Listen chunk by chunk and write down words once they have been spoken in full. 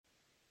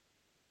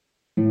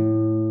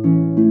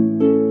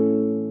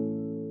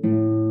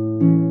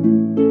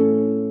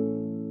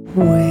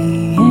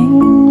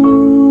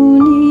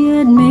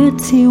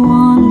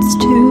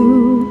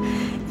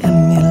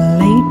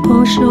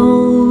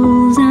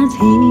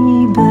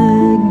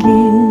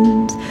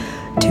begins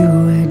to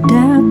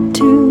adapt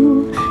to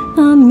a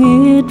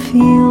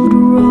midfield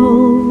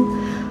role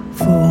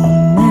for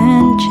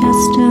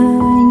Manchester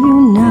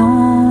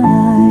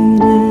United,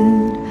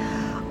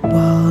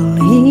 while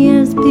he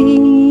is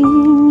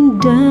being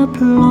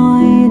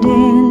deployed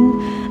in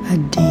a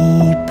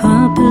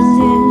deeper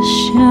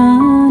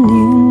position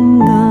in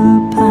the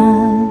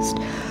past.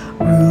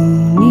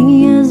 Rooney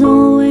has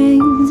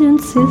always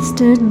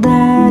insisted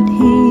that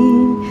he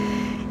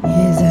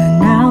is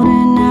an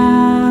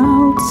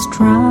out-and-out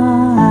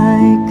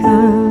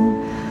striker,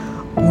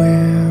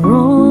 where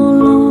all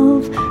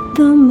of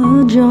the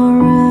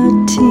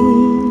majority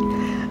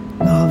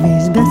of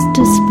his best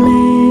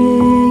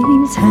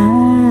displays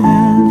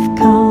have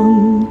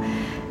come.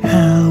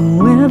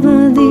 However,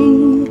 the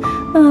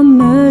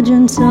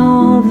emergence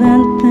of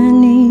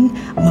Anthony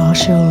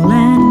Martial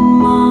and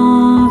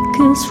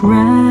Marcus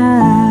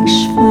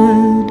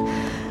Rashford,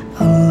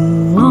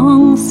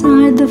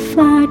 alongside the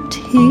fact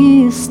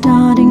he is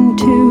starting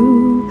to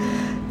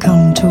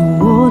come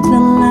towards the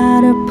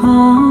latter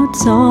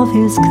parts of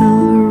his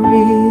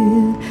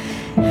career,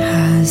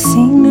 has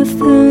seen the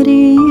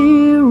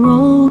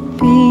 30-year-old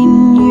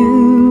being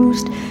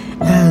used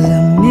as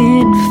a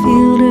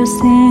midfielder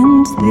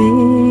since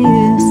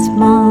this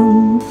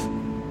month.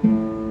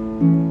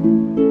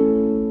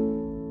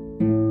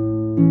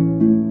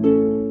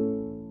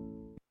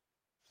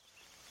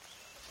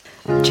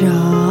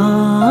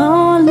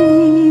 Charlie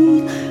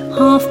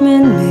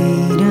Hoffman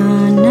made a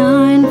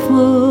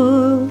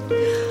 9-foot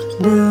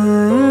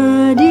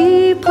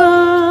birdie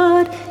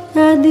putt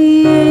at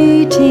the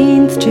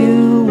 18th to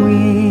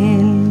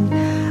win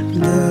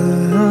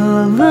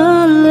the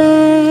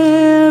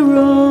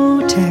Valero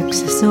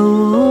Texas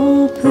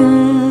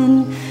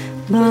Open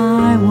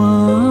by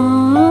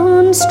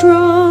 1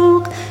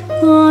 stroke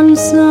on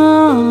Sunday.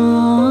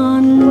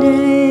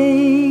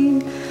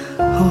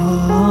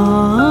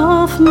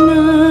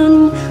 Hoffman,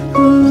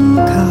 who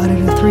caught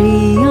it a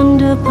 3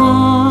 under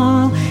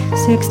par,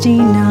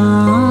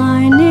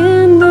 69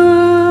 in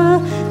the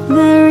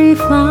very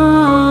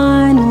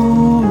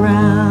final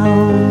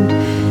round,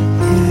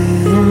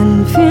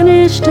 and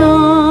finished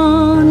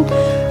on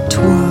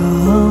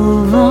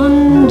 12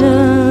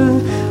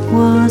 under,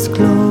 was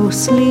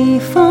closely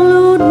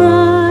followed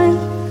by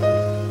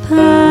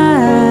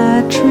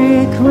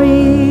Patrick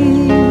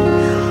Reed,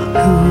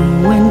 who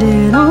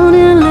ended on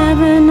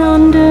 11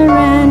 under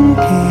and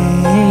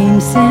came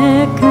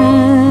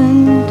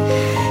second.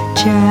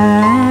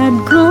 Chad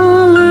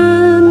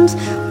Collins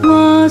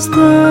was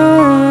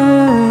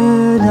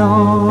third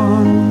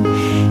on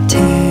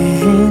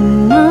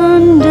 10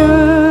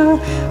 under,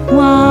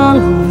 while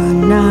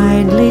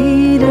overnight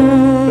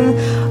leader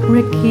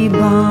Ricky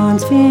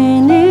Barnes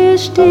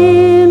finished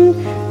in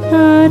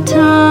a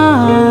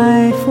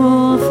tie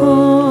for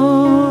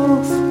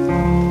 4th.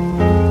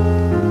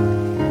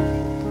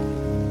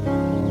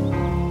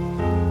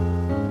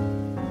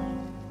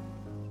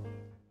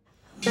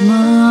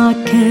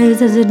 Marquez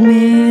has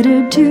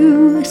admitted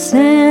to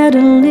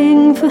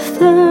settling for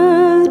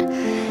 3rd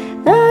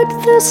at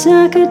the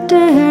Circuit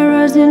de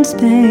Jerez in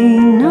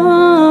Spain,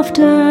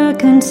 after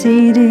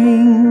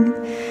conceding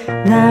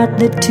that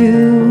the 2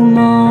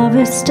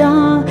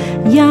 Movistar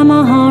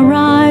Yamaha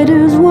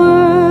riders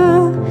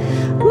were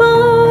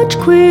much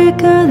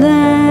quicker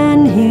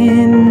than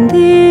him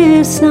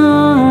this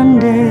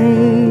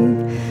Sunday.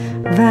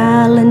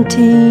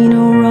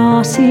 Valentino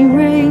Rossi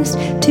raced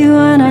to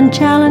an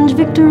unchallenged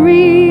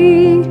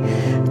victory,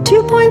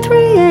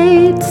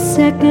 2.38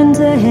 seconds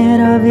ahead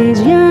of his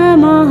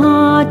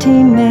Yamaha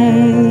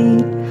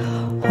teammate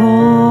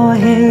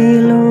Jorge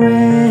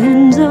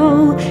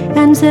Lorenzo,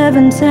 and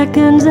 7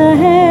 seconds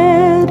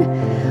ahead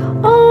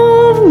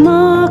of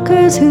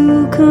Marquez,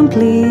 who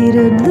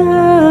completed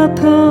the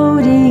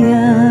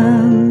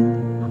podium.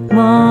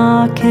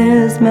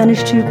 Marquez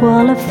managed to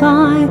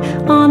qualify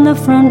on the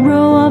front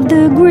row of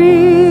the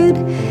grid,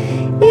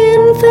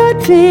 in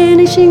 3rd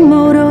finishing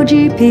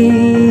MotoGP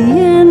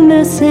in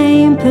the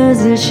same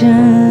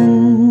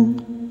position.